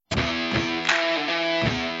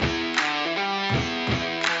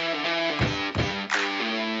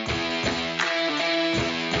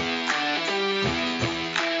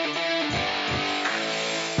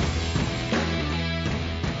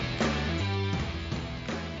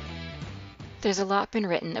There's a lot been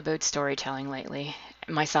written about storytelling lately,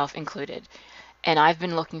 myself included, and I've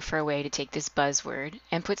been looking for a way to take this buzzword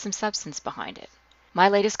and put some substance behind it. My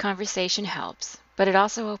latest conversation helps, but it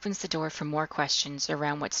also opens the door for more questions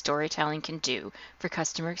around what storytelling can do for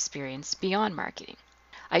customer experience beyond marketing.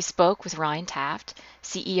 I spoke with Ryan Taft,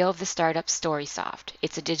 CEO of the startup StorySoft.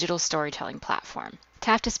 It's a digital storytelling platform.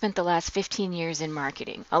 Taft has spent the last 15 years in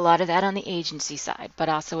marketing, a lot of that on the agency side, but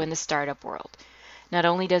also in the startup world. Not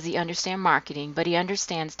only does he understand marketing, but he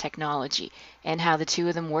understands technology and how the two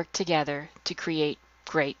of them work together to create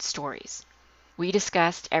great stories. We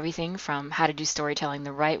discussed everything from how to do storytelling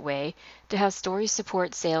the right way to how stories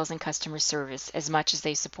support sales and customer service as much as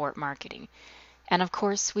they support marketing. And of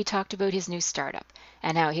course, we talked about his new startup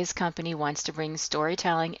and how his company wants to bring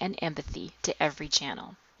storytelling and empathy to every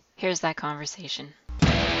channel. Here's that conversation.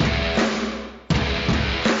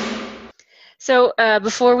 So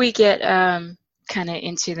before we get kind of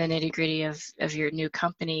into the nitty gritty of your new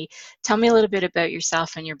company, tell me a little bit about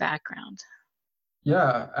yourself and your background.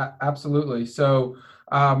 Yeah, absolutely. So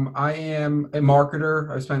I am a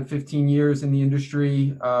marketer. I spent 15 years in the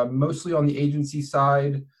industry, mostly on the agency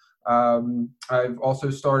side. I've also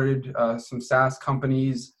started some SaaS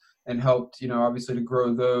companies and helped, obviously to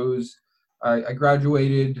grow those. I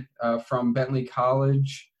graduated from Bentley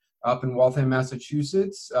College up in Waltham,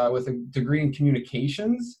 Massachusetts, with a degree in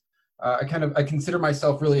communications. I consider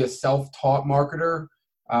myself really a self-taught marketer.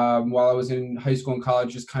 While I was in high school and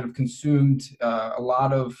college, just kind of consumed a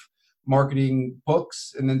lot of marketing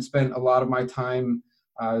books and then spent a lot of my time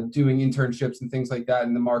doing internships and things like that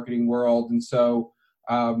in the marketing world. And so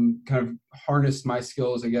kind of harnessed my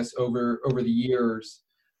skills, I guess, over the years.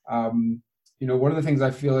 One of the things I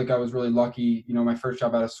feel like I was really lucky, my first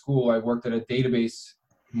job out of school, I worked at a database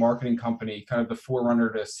marketing company, kind of the forerunner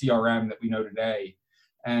to CRM that we know today.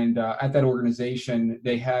 And at that organization,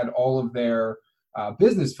 they had all of their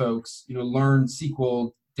business folks, learn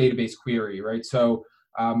SQL database query, right? So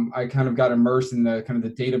I kind of got immersed in the kind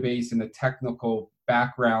of the database and the technical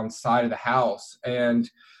background side of the house, and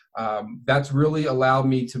that's really allowed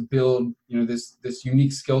me to build, this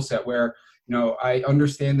unique skill set where, I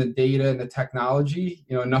understand the data and the technology,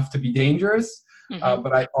 enough to be dangerous, Mm-hmm.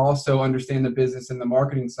 but I also understand the business and the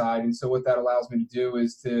marketing side. And so what that allows me to do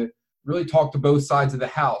is to really talk to both sides of the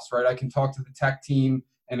house, right? I can talk to the tech team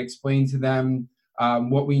and explain to them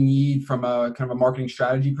what we need from a kind of a marketing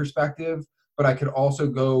strategy perspective. But I could also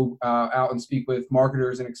go out and speak with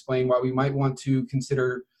marketers and explain why we might want to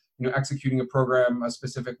consider, executing a program a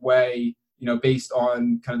specific way, based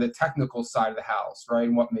on kind of the technical side of the house, right,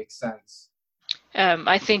 and what makes sense.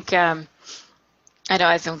 I think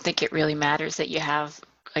I don't think it really matters that you have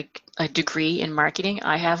like a degree in marketing.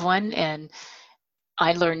 I have one, and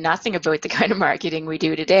I learned nothing about the kind of marketing we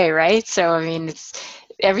do today, right? So I mean, it's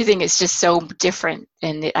everything is just so different,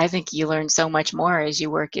 and I think you learn so much more as you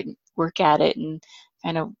work at it, and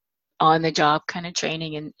kind of on the job kind of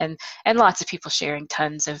training, and lots of people sharing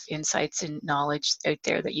tons of insights and knowledge out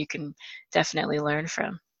there that you can definitely learn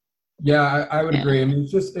from. Yeah, I would Yeah, agree. I mean,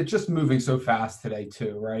 it's just moving so fast today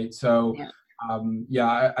too, right? So, yeah.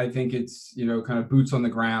 yeah, I think it's, kind of boots on the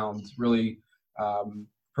ground really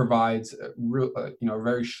provides a real, a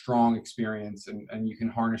very strong experience, and you can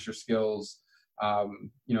harness your skills,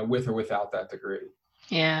 with or without that degree.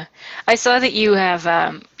 Yeah, I saw that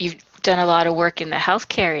you've done a lot of work in the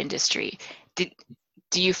healthcare industry. Did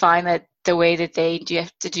do you find that the way that they do you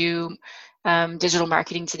have to do digital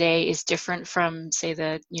marketing today is different from, say,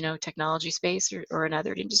 the technology space or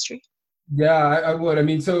another industry? Yeah, I would. I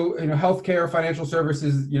mean, so, healthcare, financial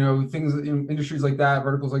services, things, industries like that,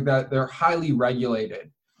 verticals like that, they're highly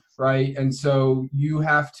regulated, right? And so you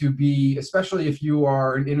have to be, especially if you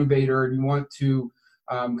are an innovator and you want to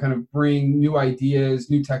kind of bring new ideas,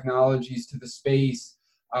 new technologies to the space,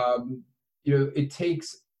 it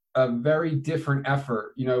takes a very different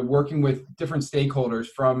effort, working with different stakeholders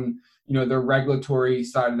from, their regulatory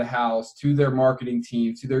side of the house to their marketing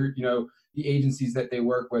team, to their, the agencies that they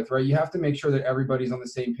work with, right? You have to make sure that everybody's on the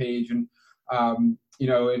same page, and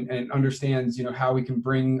and understands, how we can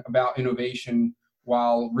bring about innovation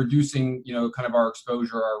while reducing, kind of our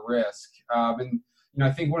exposure, our risk. And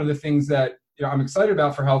I think one of the things that I'm excited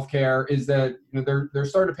about for healthcare is that they're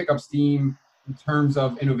starting to pick up steam in terms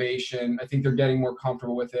of innovation. I think they're getting more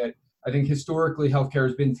comfortable with it. I think historically healthcare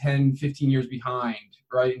has been 10, 15 years behind,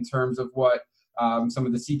 right, in terms of what some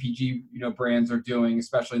of the CPG brands are doing,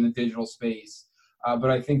 especially in the digital space. But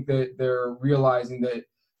I think that they're realizing that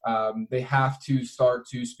they have to start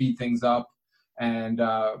to speed things up. And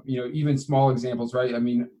even small examples, right? I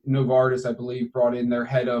mean, Novartis, I believe, brought in their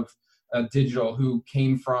head of digital who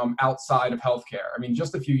came from outside of healthcare. I mean,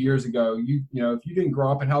 just a few years ago, if you didn't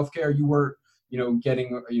grow up in healthcare, you weren't,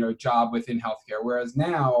 getting, a job within healthcare. Whereas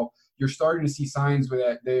now you're starting to see signs where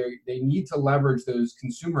that they need to leverage those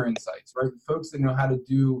consumer insights, right? Folks that know how to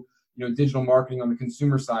do, digital marketing on the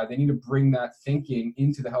consumer side, they need to bring that thinking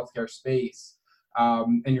into the healthcare space.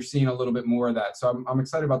 And you're seeing a little bit more of that. So I'm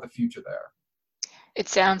excited about the future there. It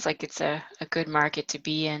sounds like it's a good market to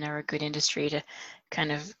be in, or a good industry to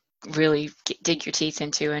kind of really dig your teeth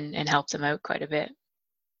into and help them out quite a bit.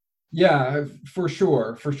 Yeah, for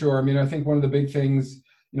sure, for sure. I mean, I think one of the big things,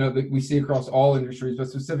 that we see across all industries, but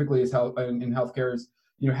specifically is health in healthcare is,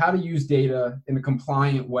 how to use data in a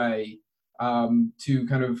compliant way, to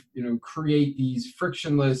kind of, create these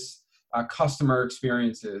frictionless customer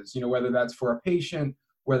experiences, whether that's for a patient,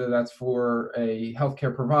 whether that's for a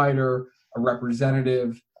healthcare provider, a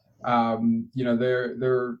representative.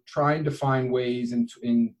 They're trying to find ways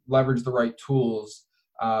and leverage the right tools,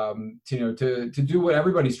 to do what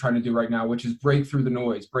everybody's trying to do right now, which is break through the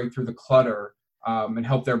noise, break through the clutter, and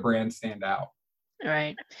help their brand stand out.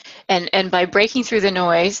 Right. And by breaking through the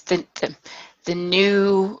noise, the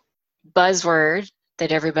new buzzword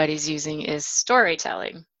that everybody's using is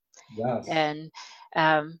storytelling. Yes. And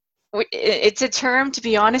it's a term, to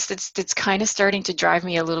be honest, that's kind of starting to drive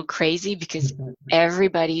me a little crazy, because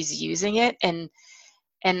everybody's using it, and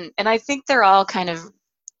I think they're all kind of,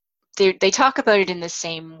 they talk about it in the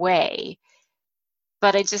same way,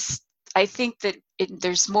 but I think that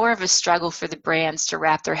there's more of a struggle for the brands to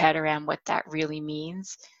wrap their head around what that really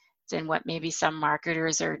means than what maybe some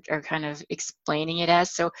marketers are kind of explaining it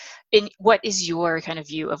as. So what is your kind of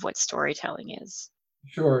view of what storytelling is?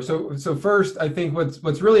 Sure. So first, I think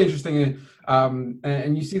what's really interesting,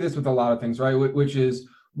 and you see this with a lot of things, right? Which is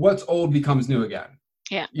what's old becomes new again.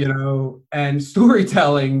 Yeah. And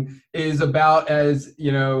storytelling is about as,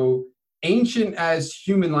 ancient as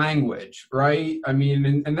human language, right? I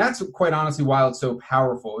mean, and that's quite honestly why it's so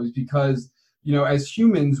powerful, is because, as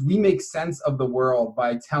humans, we make sense of the world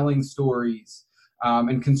by telling stories,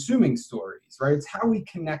 and consuming stories, right? It's how we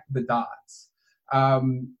connect the dots.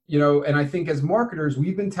 And I think as marketers,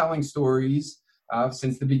 we've been telling stories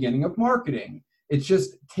since the beginning of marketing. It's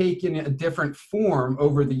just taken a different form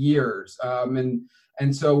over the years.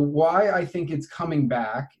 And so why I think it's coming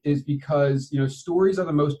back is because, stories are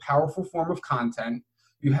the most powerful form of content.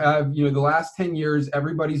 You have, the last 10 years,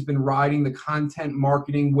 everybody's been riding the content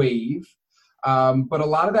marketing wave. But a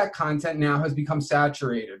lot of that content now has become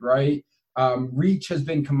saturated, right? Reach has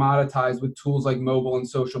been commoditized with tools like mobile and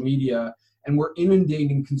social media, and we're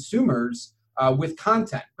inundating consumers with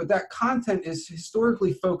content. But that content is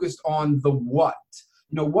historically focused on the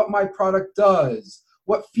what my product does,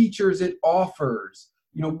 what features it offers,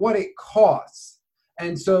 what it costs.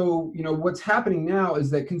 And so, what's happening now is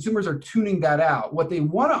that consumers are tuning that out. What they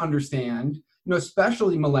want to understand,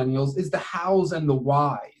 especially millennials, is the hows and the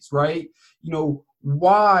whys, right?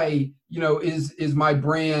 Why, is my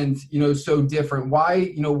brand, so different?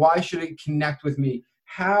 Why should it connect with me?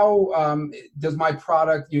 How does my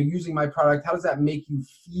product, using my product, how does that make you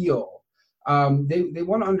feel? They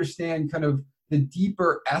want to understand kind of the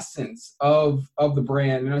deeper essence of the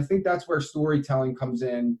brand. And I think that's where storytelling comes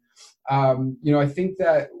in. I think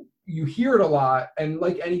that you hear it a lot, and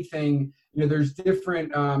like anything, there's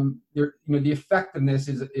different, the effectiveness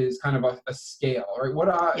is kind of a scale, right? What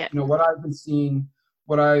I've been seeing,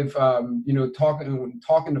 what I've,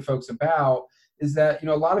 talking to folks about is that,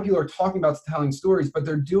 a lot of people are talking about telling stories, but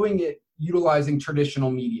they're doing it utilizing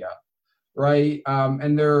traditional media, right?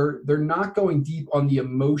 And they're not going deep on the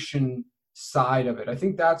emotion side of it. I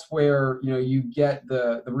think that's where, you get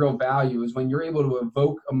the real value, is when you're able to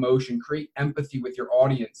evoke emotion, create empathy with your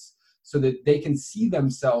audience so that they can see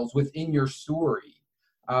themselves within your story.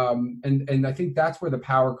 And I think that's where the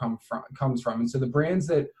power comes from. And so the brands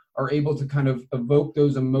that are able to kind of evoke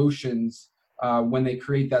those emotions when they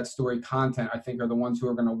create that story content, I think are the ones who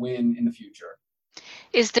are going to win in the future.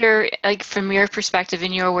 Is there, like, from your perspective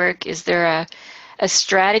in your work, is there a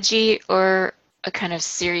strategy or a kind of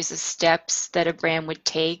series of steps that a brand would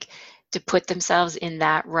take to put themselves in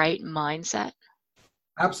that right mindset?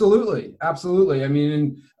 Absolutely. I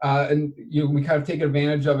mean, and we kind of take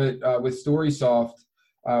advantage of it with StorySoft,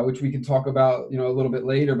 which we can talk about, a little bit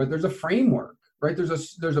later. But there's a framework, right?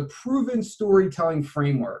 There's a proven storytelling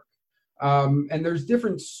framework, and there's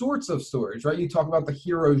different sorts of stories, right? You talk about the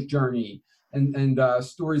hero's journey and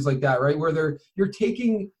stories like that, right? Where you're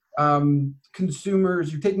taking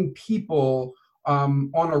consumers, you're taking people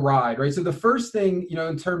on a ride, right? So the first thing,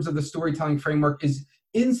 in terms of the storytelling framework, is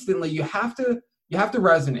instantly you have to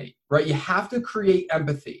resonate, right? You have to create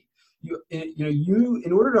empathy. you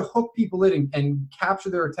in order to hook people in and capture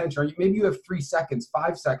their attention, right, maybe you have 3 seconds,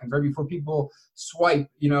 5 seconds, right, before people swipe,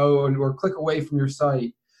 or click away from your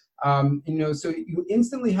site. So you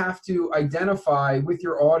instantly have to identify with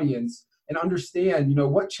your audience and understand,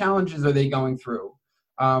 what challenges are they going through?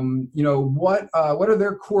 What are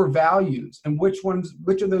their core values, and which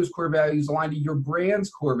of those core values align to your brand's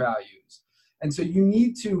core values? And so you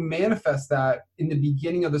need to manifest that in the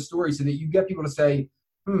beginning of the story so that you get people to say,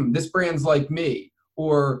 this brand's like me,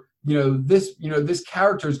 or, this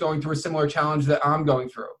character is going through a similar challenge that I'm going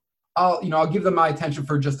through. I'll give them my attention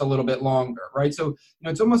for just a little bit longer, right? So,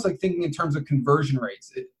 it's almost like thinking in terms of conversion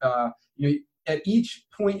rates. At each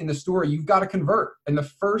point in the story, you've got to convert. And the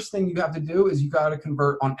first thing you have to do is you've got to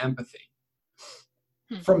convert on empathy.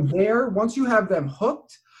 From there, once you have them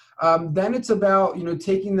hooked, then it's about,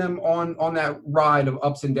 taking them on that ride of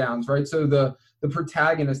ups and downs, right? So the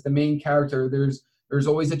protagonist, the main character, there's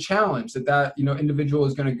always a challenge that individual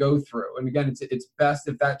is going to go through. And again, it's best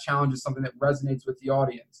if that challenge is something that resonates with the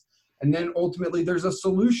audience. And then ultimately there's a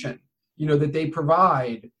solution, that they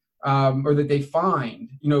provide, or that they find,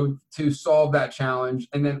 to solve that challenge.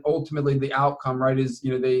 And then ultimately the outcome, right, is,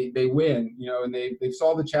 they win, and they've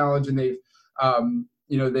solved the challenge, and they've,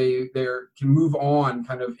 they can move on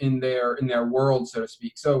kind of in their world, so to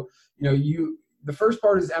speak. So, the first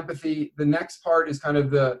part is empathy. The next part is kind of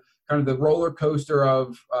the roller coaster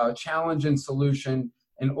of challenge and solution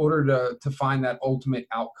in order to find that ultimate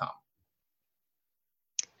outcome.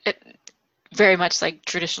 Very much like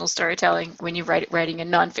traditional storytelling when you're writing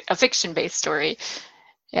a fiction-based story.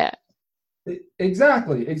 Yeah.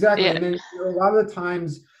 Exactly. Yeah. And then a lot of the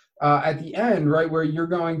times at the end, right, where you're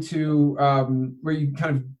going to where you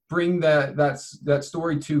kind of bring that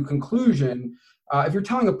story to conclusion. If you're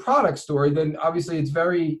telling a product story, then obviously it's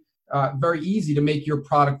very easy to make your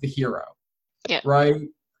product the hero. Yeah. Right.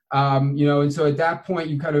 And so at that point,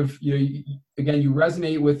 you kind of, again, you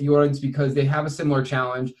resonate with the audience because they have a similar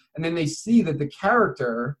challenge, and then they see that the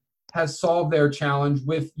character has solved their challenge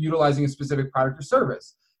with utilizing a specific product or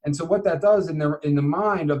service. And so what that does in the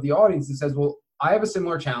mind of the audience, it says, well, I have a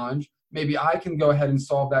similar challenge. Maybe I can go ahead and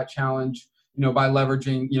solve that challenge, by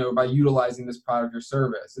leveraging, by utilizing this product or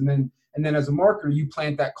service. And then as a marketer, you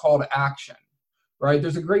plant that call to action. Right?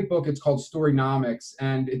 There's a great book. It's called Storynomics,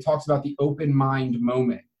 and it talks about the open mind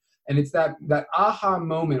moment. And it's that aha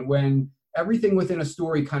moment when everything within a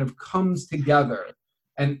story kind of comes together.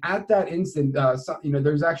 And at that instant,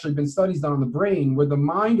 there's actually been studies done on the brain where the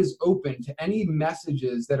mind is open to any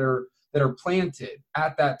messages that are planted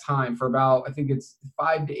at that time for about, I think it's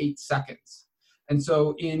 5 to 8 seconds. And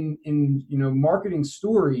so in marketing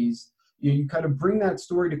stories, you kind of bring that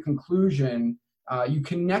story to conclusion. You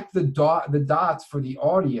connect the dots for the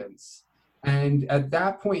audience. And at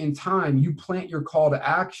that point in time, you plant your call to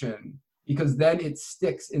action, because then it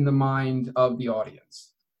sticks in the mind of the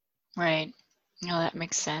audience. Right. No, that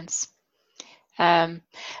makes sense.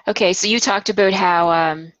 Okay, so you talked about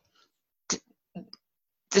how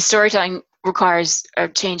the storytelling requires a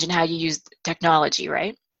change in how you use technology,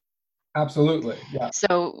 right? Absolutely, yeah.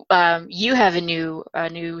 So you have a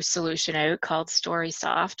new solution out called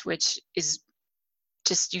StorySoft, which is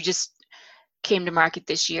you just came to market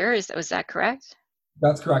this year. Was that correct?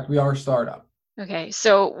 That's correct. We are a startup. Okay,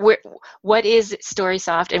 so what is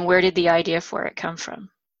StorySoft, and where did the idea for it come from?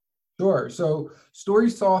 Sure. So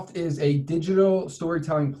StorySoft is a digital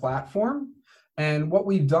storytelling platform. And what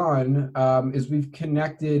we've done is we've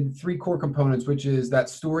connected 3 core components, which is that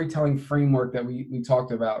storytelling framework that we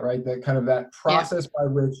talked about, right? That process by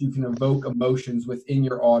which you can evoke emotions within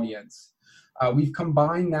your audience. We've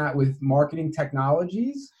combined that with marketing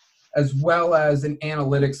technologies as well as an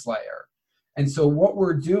analytics layer. And so what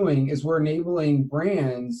we're doing is we're enabling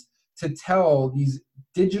brands to tell these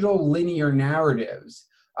digital linear narratives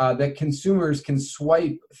that consumers can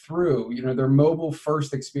swipe through. Their mobile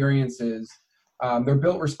first experiences. They're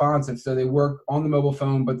built responsive, so they work on the mobile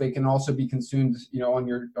phone, but they can also be consumed, on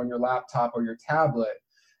your laptop or your tablet.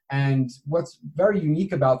 And what's very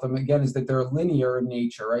unique about them, again, is that they're linear in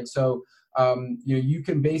nature, right? So you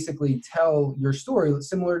can basically tell your story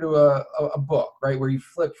similar to a book, right, where you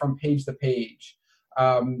flip from page to page.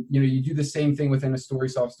 You do the same thing within a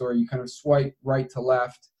StorySoft story. You kind of swipe right to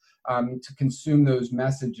left to consume those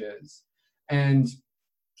messages. And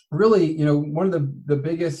really, one of the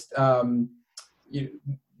biggest, one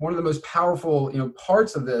of the most powerful,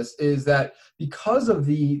 parts of this is that because of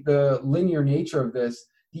the linear nature of this,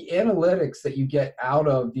 the analytics that you get out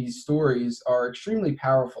of these stories are extremely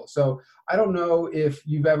powerful. So I don't know if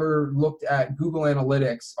you've ever looked at Google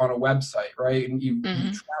Analytics on a website, right? And you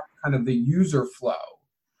track kind of the user flow.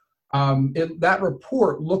 that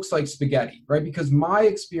report looks like spaghetti, right? Because my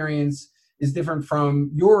experience is different from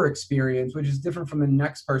your experience, which is different from the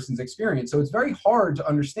next person's experience. So it's very hard to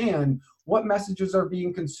understand what messages are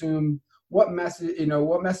being consumed, what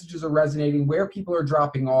messages are resonating, where people are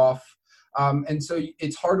dropping off. And so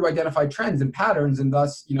it's hard to identify trends and patterns, and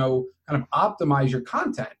thus, kind of optimize your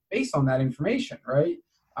content based on that information, right?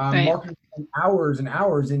 Right. Marketers spend hours and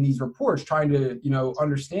hours in these reports trying to,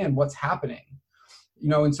 understand what's happening.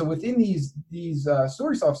 And so within these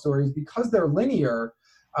StorySoft stories, because they're linear,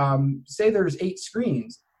 say there's 8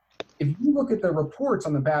 screens. If you look at the reports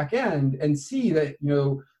on the back end and see that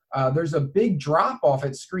there's a big drop off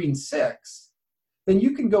at screen 6, then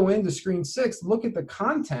you can go into screen 6, look at the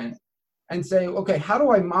content, and say, okay, how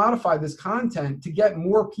do I modify this content to get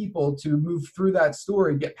more people to move through that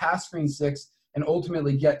story, get past screen 6, and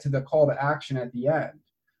ultimately get to the call to action at the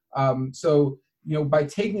end. So by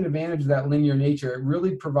taking advantage of that linear nature, it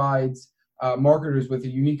really provides marketers with a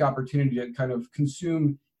unique opportunity to kind of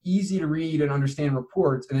consume easy to read and understand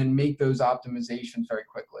reports and then make those optimizations very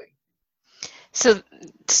quickly. So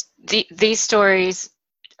these stories,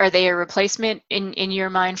 are they a replacement in your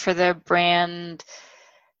mind for the brand?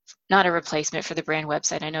 Not a replacement for the brand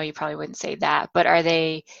website. I know you probably wouldn't say that, but are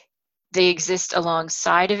they exist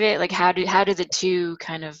alongside of it? Like how do the two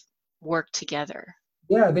kind of work together?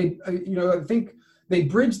 Yeah, I think they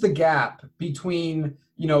bridge the gap between,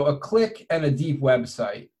 a click and a deep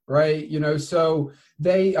website, right? So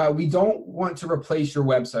we don't want to replace your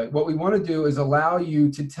website. What we want to do is allow you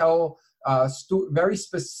to tell very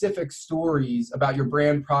specific stories about your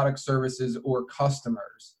brand, product, services, or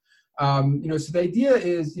customers. So the idea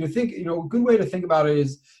is, a good way to think about it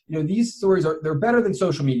is, these stories they're better than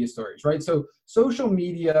social media stories, right? So social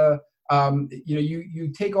media,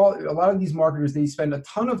 you take a lot of these marketers, they spend a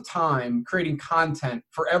ton of time creating content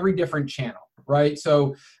for every different channel, right?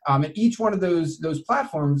 So, and each one of those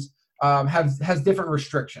platforms has different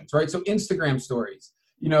restrictions, right? So Instagram stories,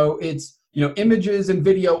 it's images and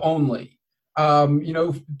video only.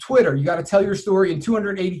 Twitter, you got to tell your story in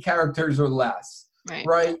 280 characters or less.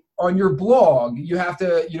 Right. On your blog, you have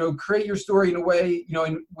to, create your story in a way,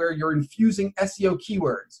 where you're infusing SEO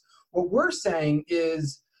keywords. What we're saying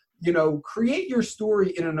is, create your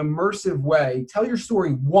story in an immersive way. Tell your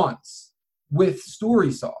story once with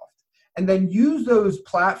StorySoft, and then use those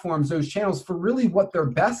platforms, those channels for really what they're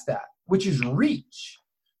best at, which is reach,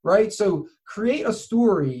 right? So create a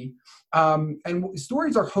story, and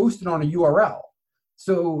stories are hosted on a URL.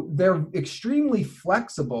 So they're extremely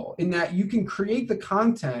flexible in that you can create the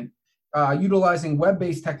content utilizing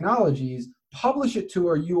web-based technologies, publish it to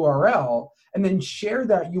a URL, and then share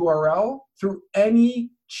that URL through any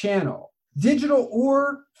channel, digital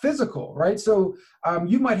or physical, right? So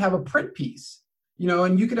you might have a print piece,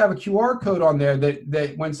 and you could have a QR code on there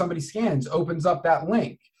that when somebody scans, opens up that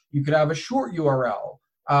link. You could have a short URL.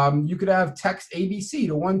 You could have text ABC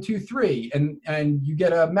to 123, and you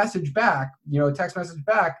get a message back, a text message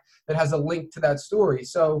back that has a link to that story.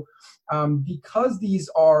 So because these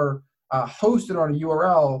are hosted on a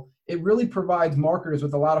URL, it really provides marketers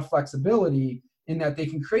with a lot of flexibility in that they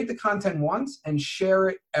can create the content once and share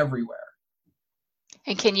it everywhere.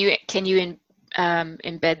 And can you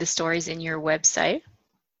embed the stories in your website?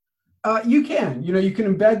 You can, you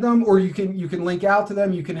can embed them, or you can link out to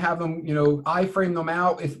them. You can have them, iframe them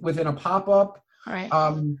out within a pop-up. All right.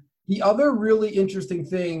 The other really interesting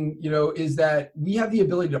thing, is that we have the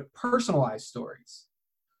ability to personalize stories.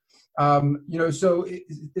 So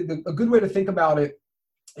a good way to think about it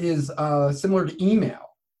is similar to email,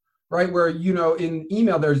 right? Where, in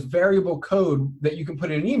email, there's variable code that you can put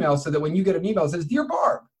in an email so that when you get an email, it says, "Dear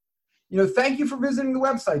Barb, thank you for visiting the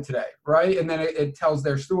website today," right? And then it tells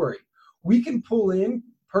their story. We can pull in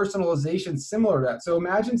personalization similar to that. So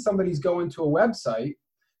imagine somebody's going to a website,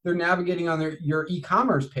 they're navigating on your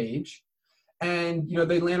e-commerce page, and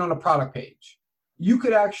they land on a product page. You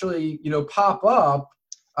could actually pop up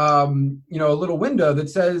a little window that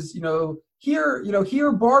says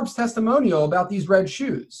here Barb's testimonial about these red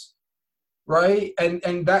shoes, right?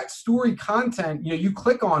 And that story content, you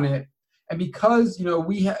click on it, and because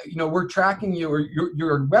we're tracking you, or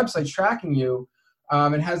your website's tracking you,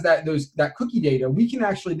 and has that cookie data, we can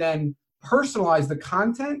actually then personalize the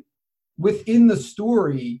content within the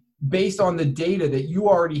story based on the data that you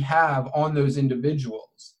already have on those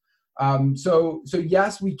individuals. So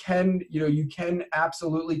yes, we can, you can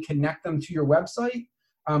absolutely connect them to your website,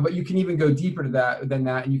 but you can even go deeper than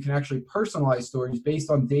that, and you can actually personalize stories based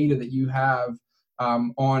on data that you have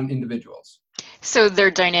on individuals. So they're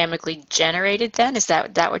dynamically generated then? Is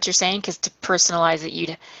that what you're saying? Because to personalize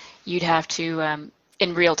it, you'd have to,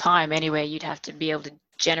 in real time anyway, you'd have to be able to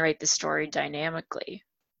generate the story dynamically.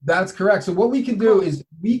 That's correct. So what we can do Cool. is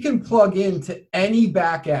we can plug into any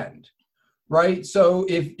back end, right? So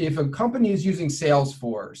if a company is using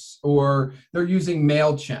Salesforce or they're using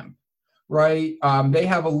MailChimp, right? They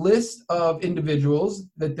have a list of individuals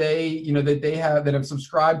that that have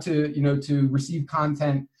subscribed to, to receive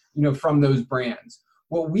content, from those brands.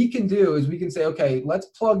 What we can do is we can say, okay, let's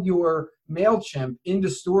plug your MailChimp into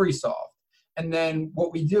StorySoft. And then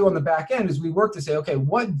what we do on the back end is we work to say, okay,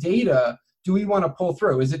 what data do we want to pull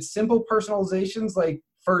through? Is it simple personalizations like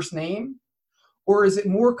first name? Or is it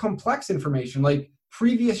more complex information like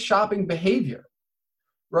previous shopping behavior?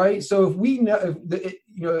 Right. So if we know,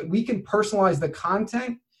 we can personalize the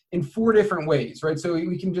content in 4 different ways, right? So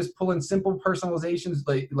we can just pull in simple personalizations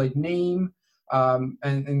like name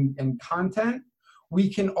and content. We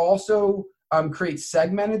can also create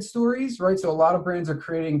segmented stories, right? So a lot of brands are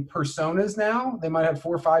creating personas now. They might have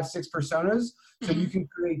 4, 5, 6 personas. So you can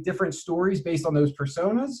create different stories based on those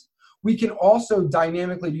personas. We can also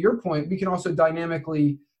dynamically, to your point, we can also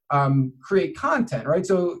dynamically create content, right?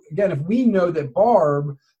 So again, if we know that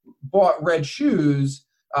Barb bought red shoes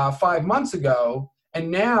 5 months ago, and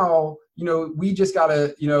now we just got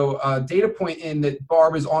a data point in that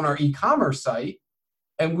Barb is on our e-commerce site,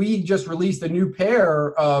 and we just released a new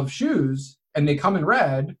pair of shoes, and they come in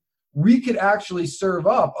red, we could actually serve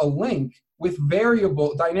up a link with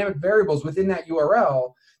dynamic variables within that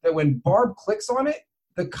URL that when Barb clicks on it,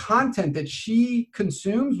 the content that she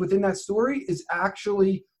consumes within that story is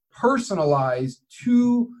actually personalized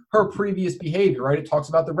to her previous behavior, right? It talks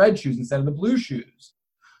about the red shoes instead of the blue shoes,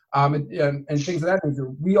 and things of that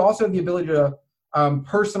nature. We also have the ability to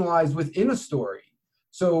personalize within a story.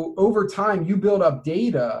 So over time, you build up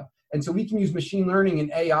data, and so we can use machine learning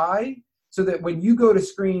and AI so that when you go to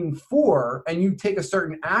screen 4 and you take a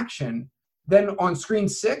certain action, then on screen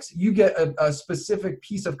 6, you get a specific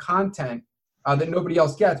piece of content that nobody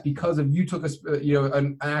else gets because of you took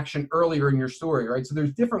an action earlier in your story, right? So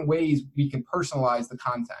there's different ways we can personalize the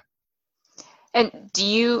content. And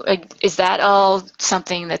is that all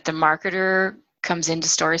something that the marketer comes into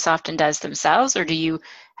StorySoft and does themselves, or do you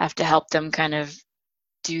have to help them kind of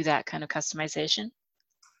do that kind of customization?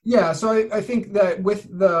 Yeah, so I think that with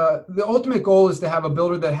the ultimate goal is to have a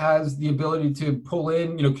builder that has the ability to pull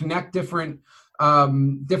in, connect different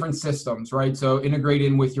systems, right? So integrate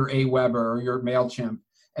in with your Aweber or your MailChimp,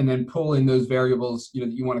 and then pull in those variables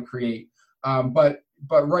that you want to create. But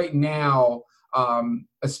right now,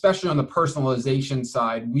 especially on the personalization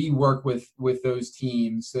side, we work with those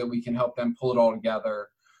teams so that we can help them pull it all together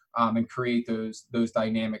and create those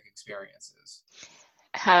dynamic experiences.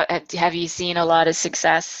 Have you seen a lot of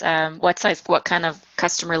success? What kind of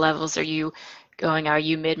customer levels are you going? Are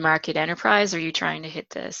you mid-market enterprise? Or are you trying to hit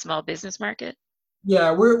the small business market?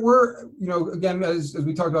 Yeah, we're again, as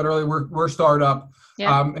we talked about earlier, we're startup.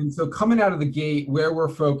 Yeah. And so coming out of the gate, where we're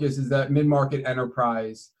focused is that mid-market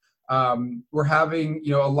enterprise. We're having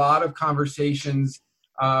a lot of conversations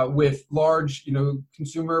with large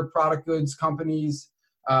consumer product goods companies,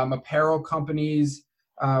 apparel companies.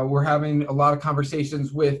 We're having a lot of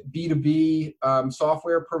conversations with B2B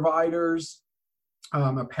software providers,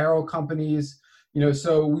 apparel companies.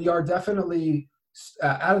 So we are definitely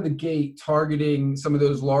out of the gate targeting some of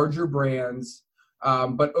those larger brands.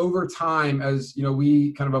 But over time, as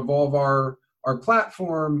we kind of evolve our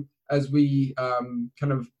platform, as we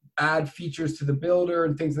kind of add features to the builder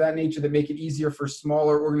and things of that nature that make it easier for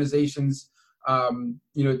smaller organizations,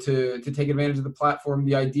 to take advantage of the platform.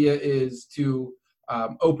 The idea is to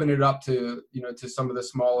open it up to to some of the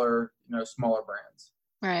smaller brands.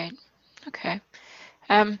 Right. Okay.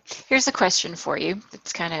 Here's a question for you.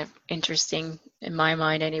 It's kind of interesting in my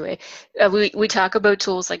mind anyway. We talk about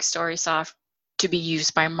tools like StorySoft to be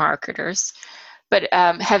used by marketers, but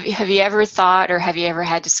have you ever thought, or have you ever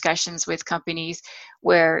had discussions with companies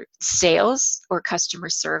where sales or customer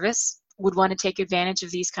service would want to take advantage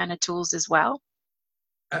of these kind of tools as well?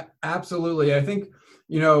 Absolutely. I think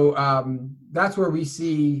that's where we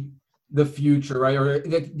see the future, right, or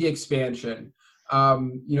the expansion.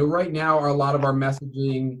 Right now, a lot of our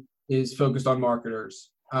messaging is focused on marketers.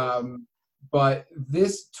 But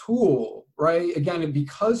this tool, right, again,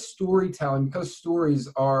 because stories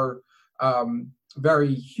are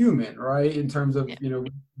very human, right, in terms of,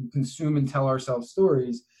 we consume and tell ourselves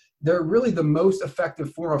stories, they're really the most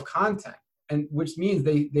effective form of content, and which means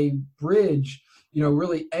they bridge,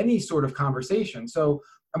 really any sort of conversation. So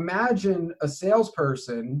imagine a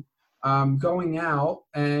salesperson going out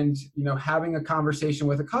and having a conversation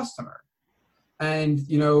with a customer, and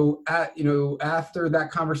after that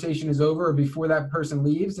conversation is over or before that person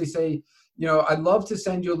leaves, they say, I'd love to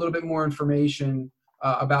send you a little bit more information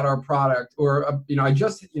about our product, or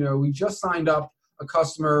we just signed up a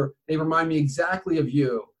customer. They remind me exactly of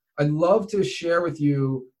you. I'd love to share with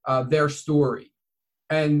you their story,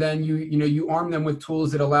 and then you arm them with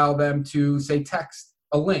tools that allow them to, say, text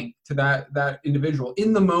a link to that individual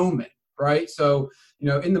in the moment, right? So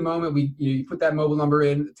in the moment, you put that mobile number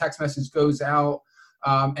in, the text message goes out,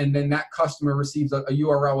 and then that customer receives a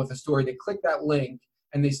URL with a story. They click that link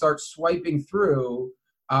and they start swiping through,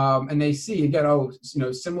 and they see again,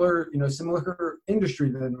 similar industry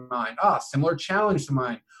than mine. Similar challenge to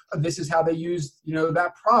mine. This is how they used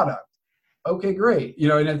that product. Okay, great.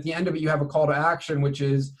 And at the end of it, you have a call to action, which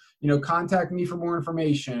is contact me for more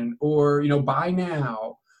information, or buy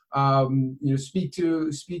now. Speak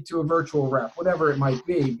to a virtual rep, whatever it might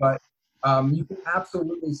be. But you can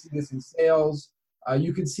absolutely see this in sales.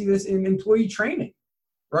 You can see this in employee training,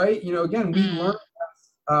 right? Again, we learn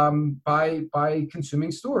by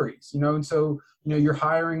consuming stories, and so you're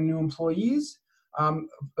hiring new employees.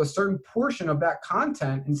 A certain portion of that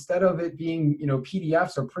content, instead of it being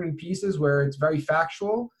PDFs or printed pieces where it's very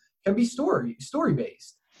factual, can be story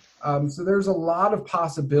based. So there's a lot of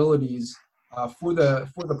possibilities for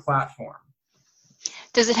the platform.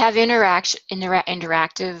 Does it have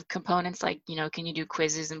interactive components, like can you do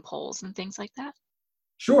quizzes and polls and things like that?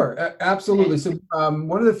 Sure, absolutely. So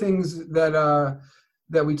one of the things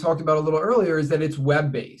that we talked about a little earlier is that it's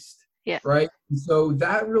web-based. Yeah. Right. So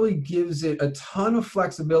that really gives it a ton of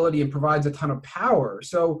flexibility and provides a ton of power.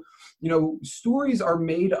 So, stories are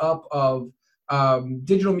made up of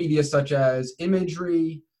digital media such as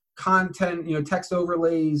imagery, content, text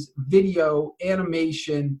overlays, video,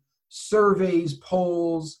 animation, surveys,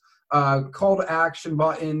 polls, call to action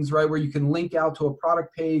buttons, right, where you can link out to a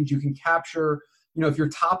product page. You can capture, if you're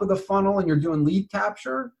top of the funnel and you're doing lead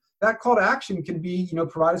capture, that call to action can be,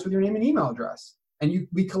 provide us with your name and email address. And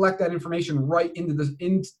we collect that information right into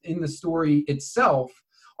in the story itself.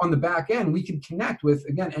 On the back end, we can connect with,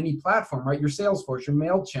 again, any platform, right? Your Salesforce, your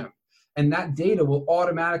MailChimp, and that data will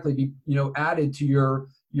automatically be, added to your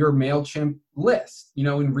MailChimp list,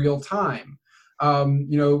 in real time.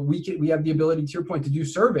 We have the ability, to your point, to do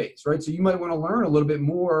surveys, right? So you might want to learn a little bit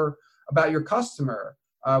more about your customer.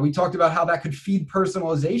 We talked about how that could feed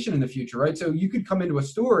personalization in the future, right? So you could come into a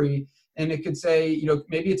story and it could say,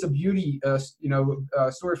 maybe it's a beauty,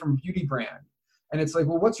 story from a beauty brand. And it's like,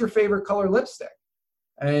 well, what's your favorite color lipstick?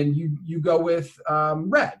 And you go with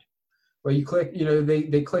red. Well, you click,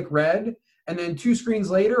 they click red. And then 2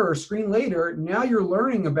 screens later or a screen later, now you're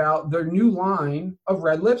learning about their new line of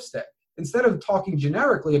red lipstick. Instead of talking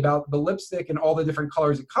generically about the lipstick and all the different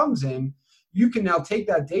colors it comes in, you can now take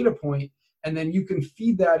that data point and then you can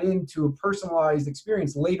feed that into a personalized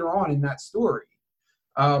experience later on in that story.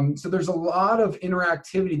 So there's a lot of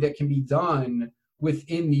interactivity that can be done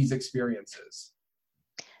within these experiences.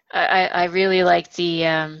 I really like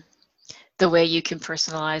the way you can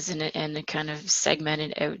personalize and kind of segment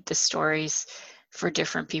it out, the stories for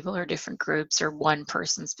different people or different groups or one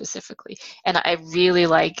person specifically. And I really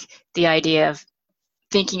like the idea of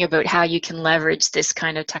thinking about how you can leverage this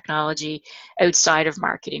kind of technology outside of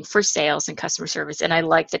marketing for sales and customer service. And I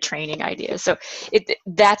like the training idea. So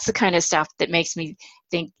that's the kind of stuff that makes me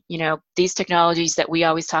think, these technologies that we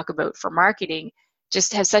always talk about for marketing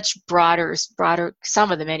just have such broader,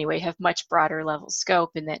 some of them anyway, have much broader level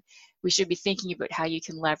scope, and that we should be thinking about how you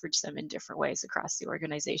can leverage them in different ways across the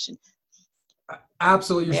organization.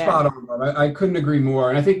 Absolutely, you're spot on. I couldn't agree more.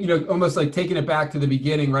 And I think, almost like taking it back to the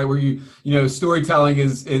beginning, right, where storytelling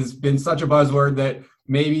is been such a buzzword that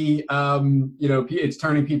maybe it's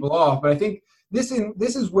turning people off. But I think this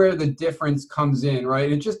is where the difference comes in, right?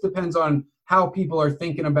 It just depends on how people are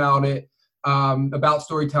thinking about it, about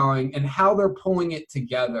storytelling, and how they're pulling it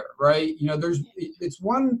together, right? It's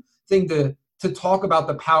one thing to talk about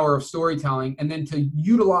the power of storytelling and then to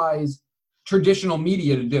utilize traditional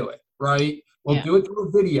media to do it, right? Well, do it through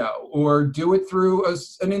a video or do it through an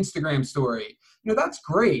Instagram story. That's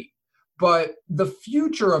great. But the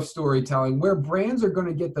future of storytelling, where brands are going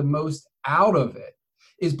to get the most out of it,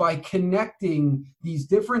 is by connecting these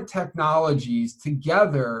different technologies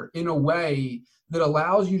together in a way that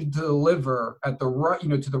allows you to deliver at the right,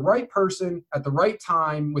 to the right person at the right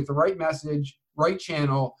time with the right message, right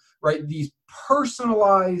channel, right? These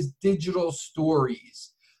personalized digital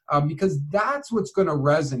stories, because that's what's going to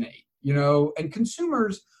resonate. And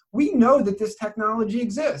consumers, we know that this technology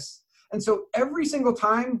exists. And so every single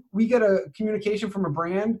time we get a communication from a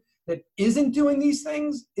brand that isn't doing these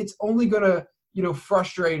things, it's only going to,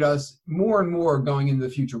 frustrate us more and more going into the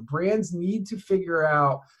future. Brands need to figure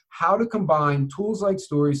out how to combine tools like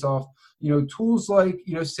StorySoft, tools like,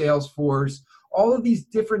 Salesforce, all of these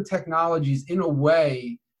different technologies in a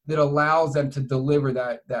way that allows them to deliver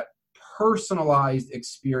that personalized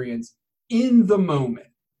experience in the moment.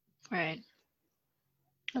 Right.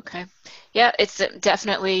 Okay. Yeah, it's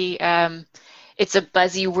definitely it's a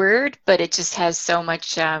buzzy word, but it just has so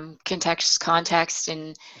much context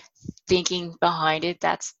and thinking behind it.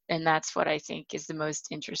 That's what I think is the most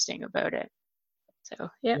interesting about it. So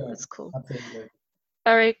yeah, Yeah, that's cool. absolutely.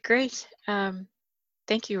 All right, great.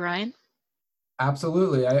 Thank you, Ryan.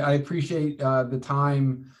 Absolutely. I appreciate the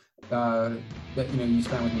time that you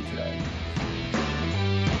spent with me today.